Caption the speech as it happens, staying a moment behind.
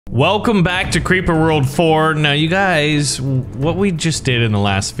Welcome back to Creeper World 4. Now you guys, what we just did in the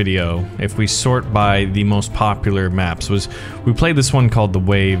last video, if we sort by the most popular maps, was we played this one called The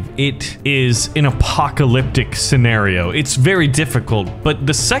Wave. It is an apocalyptic scenario. It's very difficult, but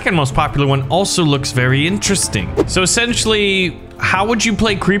the second most popular one also looks very interesting. So essentially, how would you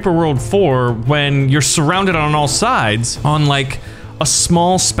play Creeper World 4 when you're surrounded on all sides on like a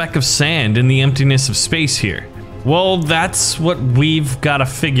small speck of sand in the emptiness of space here? Well, that's what we've got to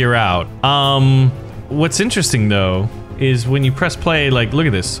figure out. What's interesting though is when you press play, like, look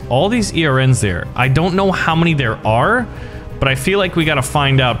at this, all these ERNs there. I don't know how many there are, but I feel like we got to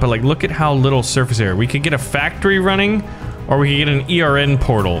find out. But like, look at how little surface area. We could get a factory running, or we could get an ERN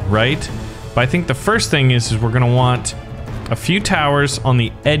portal, right? But I think the first thing is we're gonna want a few towers on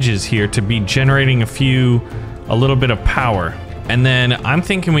the edges here to be generating a little bit of power. And then I'm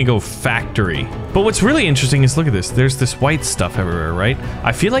thinking we go factory. But what's really interesting is, look at this. There's this white stuff everywhere, right?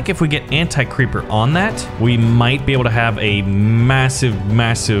 I feel like if we get anti-creeper on that, we might be able to have a massive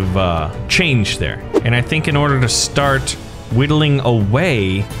change there. And I think in order to start whittling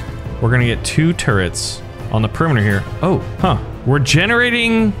away, we're gonna get 2 turrets on the perimeter here. Oh, huh. We're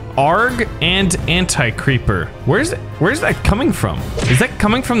generating ARG and anti-creeper. Where's that coming from? Is that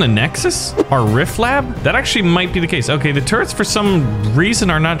coming from the Nexus? Our Rift Lab? That actually might be the case. Okay, the turrets for some reason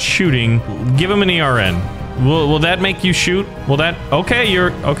are not shooting. Give them an ERN. Will that make you shoot? Will that? Okay,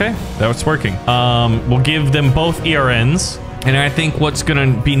 okay. That's working. We'll give them both ERNs. And I think what's gonna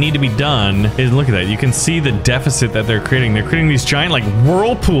need to be done is, look at that. You can see the deficit that they're creating. They're creating these giant like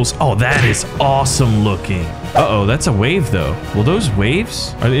whirlpools. Oh, that is awesome looking. Uh-oh, that's a wave though. Well, those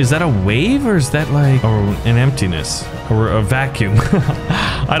waves, is that a wave or is that like an emptiness or a vacuum?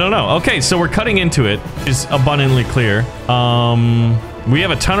 I don't know. Okay, so we're cutting into it. It's abundantly clear. We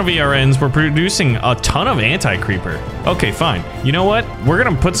have a ton of ERNs. We're producing a ton of anti-creeper. Okay, fine. You know what? We're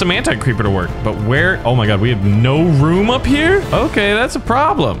gonna put some anti-creeper to work. But where? Oh my god, we have no room up here? Okay, that's a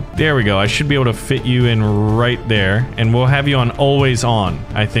problem. There we go. I should be able to fit you in right there. And we'll have you on always on,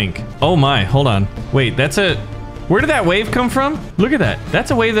 I think. Oh my, hold on. Wait, that's a... Where did that wave come from? Look at that.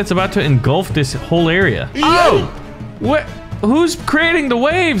 That's a wave that's about to engulf this whole area. Oh! What? Who's creating the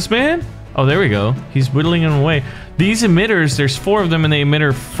waves, man? Oh, there we go. He's whittling them away. These emitters, there's 4 of them and they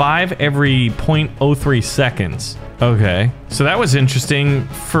emit 5 every 0.03 seconds. Okay, so that was interesting.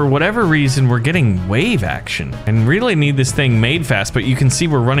 For whatever reason, we're getting wave action and really need this thing made fast, but you can see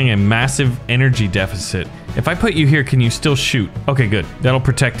we're running a massive energy deficit. If I put you here, can you still shoot? Okay, good. That'll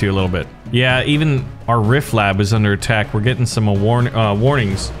protect you a little bit. Yeah, even our Rift Lab is under attack. We're getting some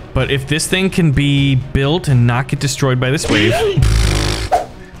warnings. But if this thing can be built and not get destroyed by this wave...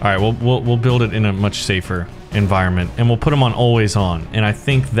 All right, we'll build it in a much safer environment, and we'll put them on always on, and I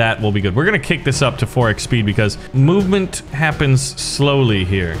think that will be good. We're gonna kick this up to 4x speed because movement happens slowly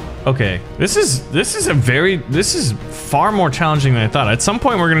here. Okay, this is far more challenging than I thought. At some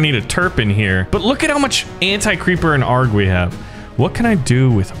point, we're gonna need a terp in here, but look at how much anti-creeper and ARG we have. What can I do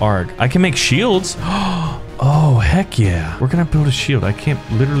with ARG? I can make shields. Oh, heck yeah. We're gonna build a shield. I can't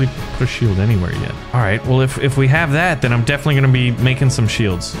literally put a shield anywhere yet. All right, well, if we have that, then I'm definitely gonna be making some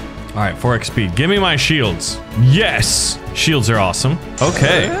shields. All right, 4x speed. Give me my shields. Yes! Shields are awesome.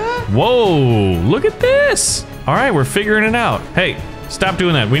 Okay. Whoa, look at this. All right, we're figuring it out. Hey, stop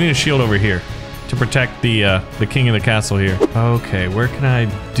doing that. We need a shield over here to protect the king of the castle here. Okay, where can I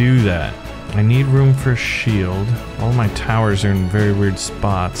do that? I need room for a shield. All my towers are in very weird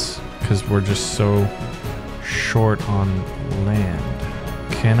spots because we're just so short on land.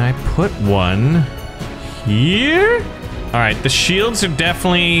 Can I put one here? All right, the shields are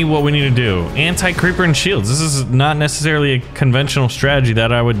definitely what we need to do. Anti-creeper and shields. This is not necessarily a conventional strategy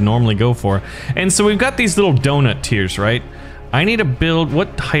that I would normally go for. And so we've got these little donut tiers, right? I need to build,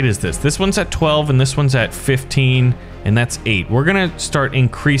 what height is this? This one's at 12 and this one's at 15 and that's 8. We're gonna start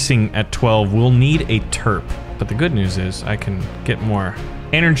increasing at 12. We'll need a terp. But the good news is I can get more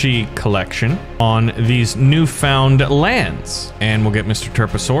energy collection on these newfound lands. And we'll get Mr.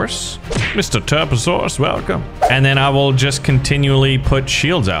 Terposaurus. Mr. Terposaurus, welcome. And then I will just continually put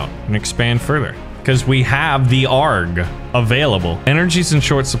shields out and expand further because we have the ARG available. Energy's in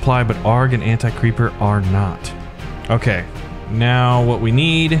short supply, but ARG and anti-creeper are not. Okay, now what we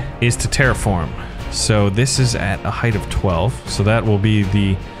need is to terraform. So this is at a height of 12. So that will be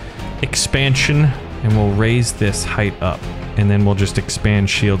the expansion, and we'll raise this height up. And then we'll just expand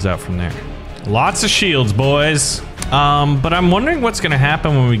shields out from there. Lots of shields, boys. But I'm wondering what's gonna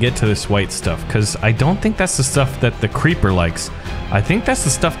happen when we get to this white stuff, because I don't think that's the stuff that the creeper likes. I think that's the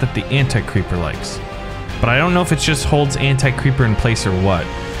stuff that the anti-creeper likes. But I don't know if it just holds anti-creeper in place or what.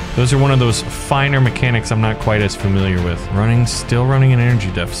 Those are one of those finer mechanics I'm not quite as familiar with. Still running an energy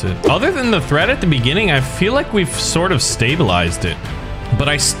deficit. Other than the threat at the beginning, I feel like we've sort of stabilized it. But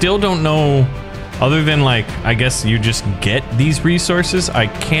I still don't know, other than like, I guess you just get these resources. I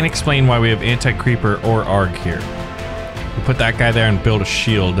can't explain why we have anti-creeper or ARG here. We put that guy there and build a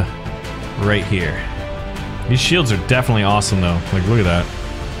shield right here. These shields are definitely awesome though. Like, look at that.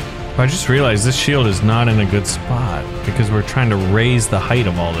 I just realized this shield is not in a good spot because we're trying to raise the height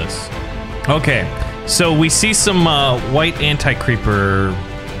of all this. Okay, so we see some white anti-creeper,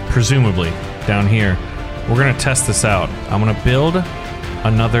 presumably, down here. We're gonna test this out. I'm gonna build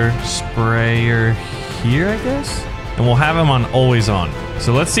another sprayer here, I guess? And we'll have him on always on.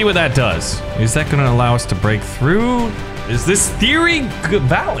 So let's see what that does. Is that gonna allow us to break through? Is this theory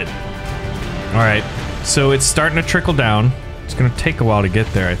valid? All right, so it's starting to trickle down. It's gonna take a while to get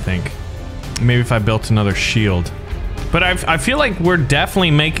there, I think. Maybe if I built another shield. But I feel like we're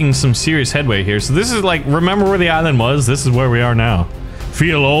definitely making some serious headway here. So this is like, remember where the island was? This is where we are now.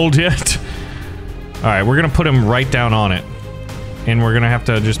 Feel old yet? All right, we're gonna put him right down on it. And we're gonna have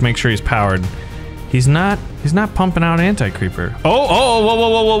to just make sure he's powered. He's not pumping out anti-creeper. Oh,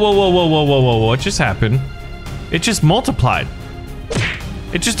 whoa, what just happened? It just multiplied.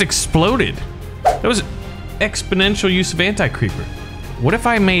 It just exploded. That was exponential use of anti-creeper. What if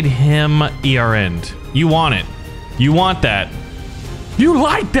I made him ER-end? You want it. You want that. You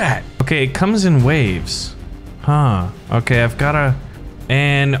like that. Okay, it comes in waves. Huh. Okay, I've gotta...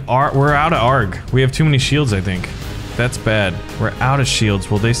 And we're out of ARG. We have too many shields, I think. That's bad. We're out of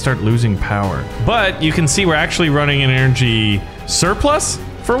shields. Will they start losing power? But you can see we're actually running an energy surplus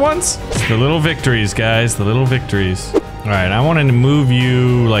for once. It's the little victories, guys. The little victories. All right, I wanted to move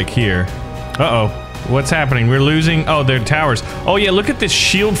you like here. Uh-oh. What's happening? We're losing... Oh, they're towers. Oh, yeah, look at this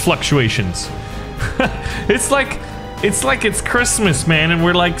shield fluctuations. It's like it's Christmas, man, and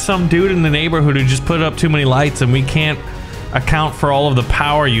we're like some dude in the neighborhood who just put up too many lights and we can't account for all of the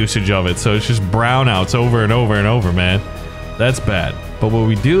power usage of it, so it's just brownouts over and over and over, man. That's bad. But what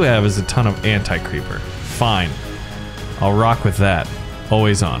we do have is a ton of anti-creeper. Fine. I'll rock with that.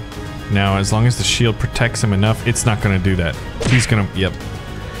 Always on. Now, as long as the shield protects him enough, it's not gonna do that. He's gonna... Yep.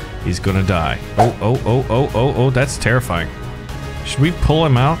 He's gonna die. Oh, that's terrifying. Should we pull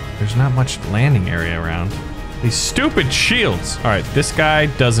him out? There's not much landing area around. These stupid shields. All right, this guy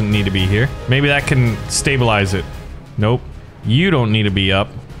doesn't need to be here. Maybe that can stabilize it. Nope. You don't need to be up.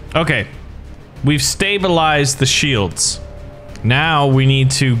 Okay. We've stabilized the shields. Now we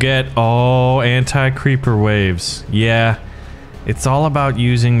need to get... Oh, anti-creeper waves. Yeah. It's all about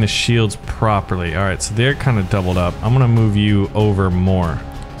using the shields properly. All right, so they're kind of doubled up. I'm gonna move you over more.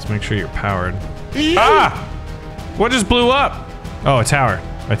 Let's make sure you're powered. Ah! What just blew up? Oh, a tower,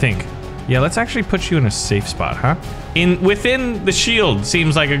 I think. Yeah, let's actually put you in a safe spot, huh? Within the shield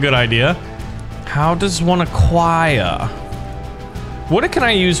seems like a good idea. How does one acquire? What can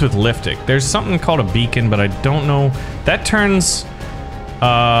I use with Liftic? There's something called a beacon, but I don't know. That turns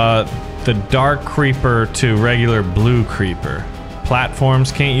the dark creeper to regular blue creeper.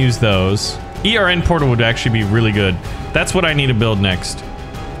 Platforms, can't use those. ERN portal would actually be really good. That's what I need to build next.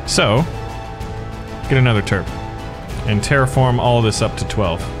 So, get another turp. And terraform all this up to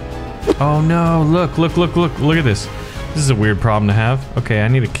 12. Oh no, look at this. This is a weird problem to have. Okay, I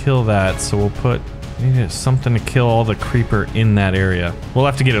need to kill that, so we'll put... I need something to kill all the creeper in that area. We'll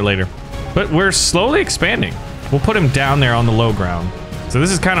have to get it later. But we're slowly expanding. We'll put him down there on the low ground. So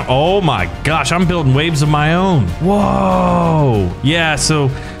this is kind of... Oh my gosh, I'm building waves of my own. Whoa! Yeah, so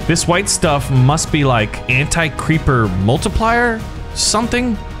this white stuff must be like anti-creeper multiplier?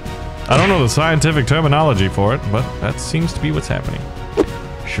 Something? I don't know the scientific terminology for it, but that seems to be what's happening.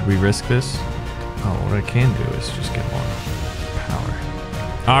 Should we risk this? Oh, what I can do is just get more power.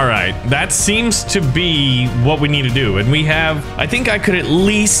 All right, that seems to be what we need to do. And we have, I think I could at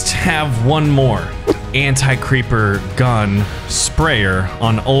least have one more anti-creeper gun sprayer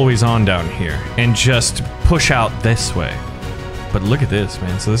on always on down here and just push out this way. But look at this,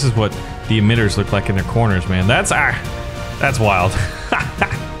 man. So this is what the emitters look like in their corners, man. That's wild.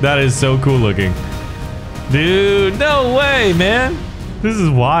 That is so cool looking. Dude, no way, man. This is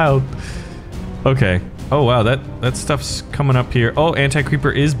wild. Okay. Oh, wow, that stuff's coming up here. Oh, anti-creeper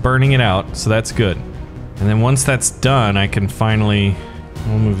is burning it out, so that's good. And then once that's done, I can finally...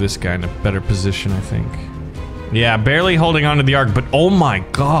 We'll move this guy in a better position, I think. Yeah, barely holding onto the arc, but oh my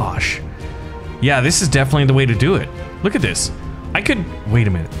gosh. Yeah, this is definitely the way to do it. Look at this. I could... Wait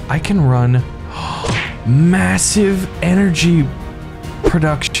a minute. I can run massive energy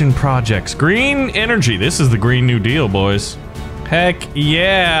production projects. Green energy. This is the Green New Deal, boys. Heck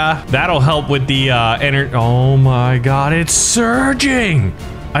yeah. That'll help with the energy. Oh my god, it's surging.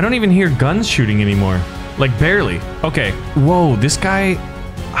 I don't even hear guns shooting anymore. Like, barely. Okay. Whoa, this guy...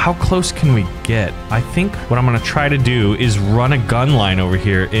 How close can we get? I think what I'm gonna try to do is run a gun line over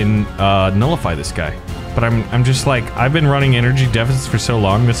here and nullify this guy. But I'm just like, I've been running energy deficits for so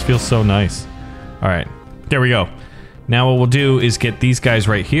long, this feels so nice. Alright, there we go. Now what we'll do is get these guys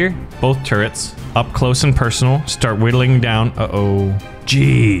right here, both turrets, up close and personal, start whittling down. Uh-oh.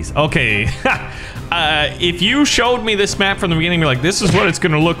 Jeez. Okay. If you showed me this map from the beginning, you're like, this is what it's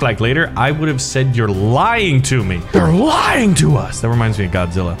gonna look like later, I would have said you're lying to me. You're lying to us. That reminds me of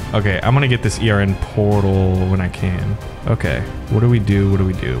Godzilla. Okay, I'm gonna get this ERN portal when I can. Okay, what do we do? What do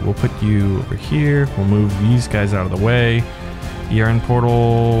we do? We'll put you over here. We'll move these guys out of the way. ERN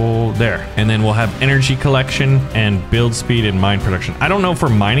portal there. And then we'll have energy collection and build speed and mine production. I don't know if we're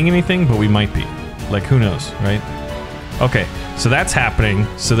mining anything, but we might be. Like, who knows, right? Okay, so that's happening.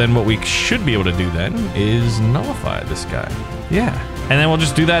 So then what we should be able to do then is nullify this guy. Yeah. And then we'll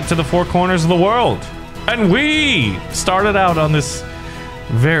just do that to the four corners of the world. And we started out on this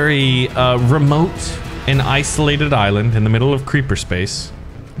very remote and isolated island in the middle of creeper space.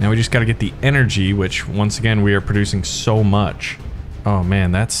 Now we just got to get the energy, which once again, we are producing so much. Oh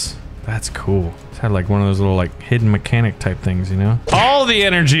man, that's cool. It's had like one of those little like hidden mechanic type things, you know? All the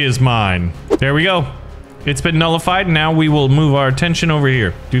energy is mine. There we go. It's been nullified. Now we will move our attention over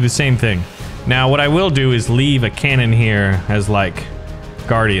here. Do the same thing. Now what I will do is leave a cannon here as like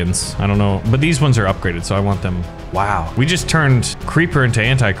guardians. I don't know, but these ones are upgraded, so I want them. Wow. We just turned creeper into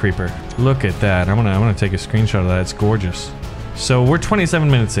anti-creeper. Look at that. I'm gonna take a screenshot of that. It's gorgeous. So we're 27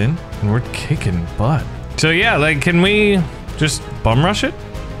 minutes in and we're kicking butt. So yeah, like, can we just bum rush it?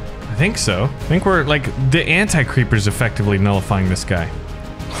 I think so. I think we're like, the anti-creeper's effectively nullifying this guy.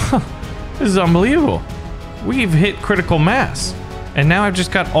 Huh. This is unbelievable. We've hit critical mass. And now I've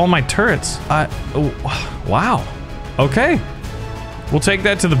just got all my turrets. Wow. Okay. We'll take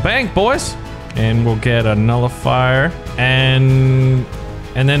that to the bank, boys. And we'll get a nullifier. And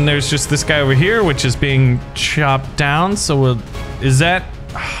then there's just this guy over here, which is being chopped down. So we'll... Is that...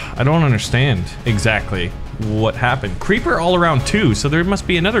 I don't understand exactly what happened. Creeper all around 2, so there must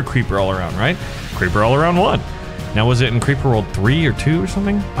be another creeper all around, right? Creeper all around 1. Now, was it in Creeper World 3 or 2 or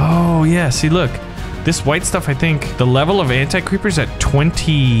something? Oh, yeah, see, look. This white stuff, I think, the level of anti-creepers at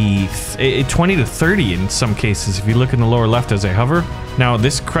 20 to 30 in some cases, if you look in the lower left as I hover. Now,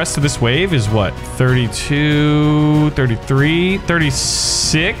 this crest of this wave is what? 32, 33,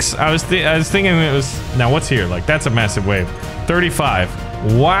 36? I was thinking it was... Now, what's here? Like, that's a massive wave.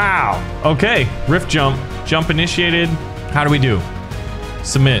 35. Wow. Okay, rift jump. Jump initiated. How do we do?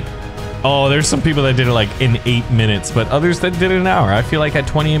 Submit. Oh, there's some people that did it like in 8 minutes, but others that did it in an hour. I feel like at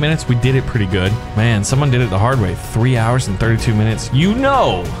 28 minutes, we did it pretty good. Man, someone did it the hard way. 3 hours and 32 minutes. You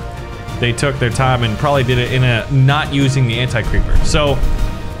know, they took their time and probably did it in a not using the anti-creeper. So,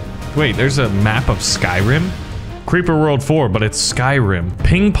 wait, there's a map of Skyrim? Creeper World 4, but it's Skyrim.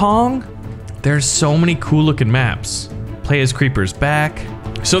 Ping pong? There's so many cool looking maps. Play as creepers back.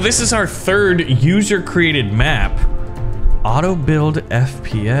 So this is our third user-created map. Auto build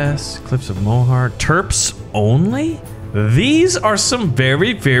FPS, Cliffs of Mohar, Terps only? These are some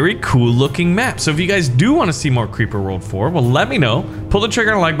very, very cool looking maps. So if you guys do want to see more Creeper World 4, well, let me know. Pull the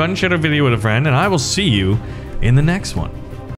trigger on the like button, share the video with a friend, and I will see you in the next one.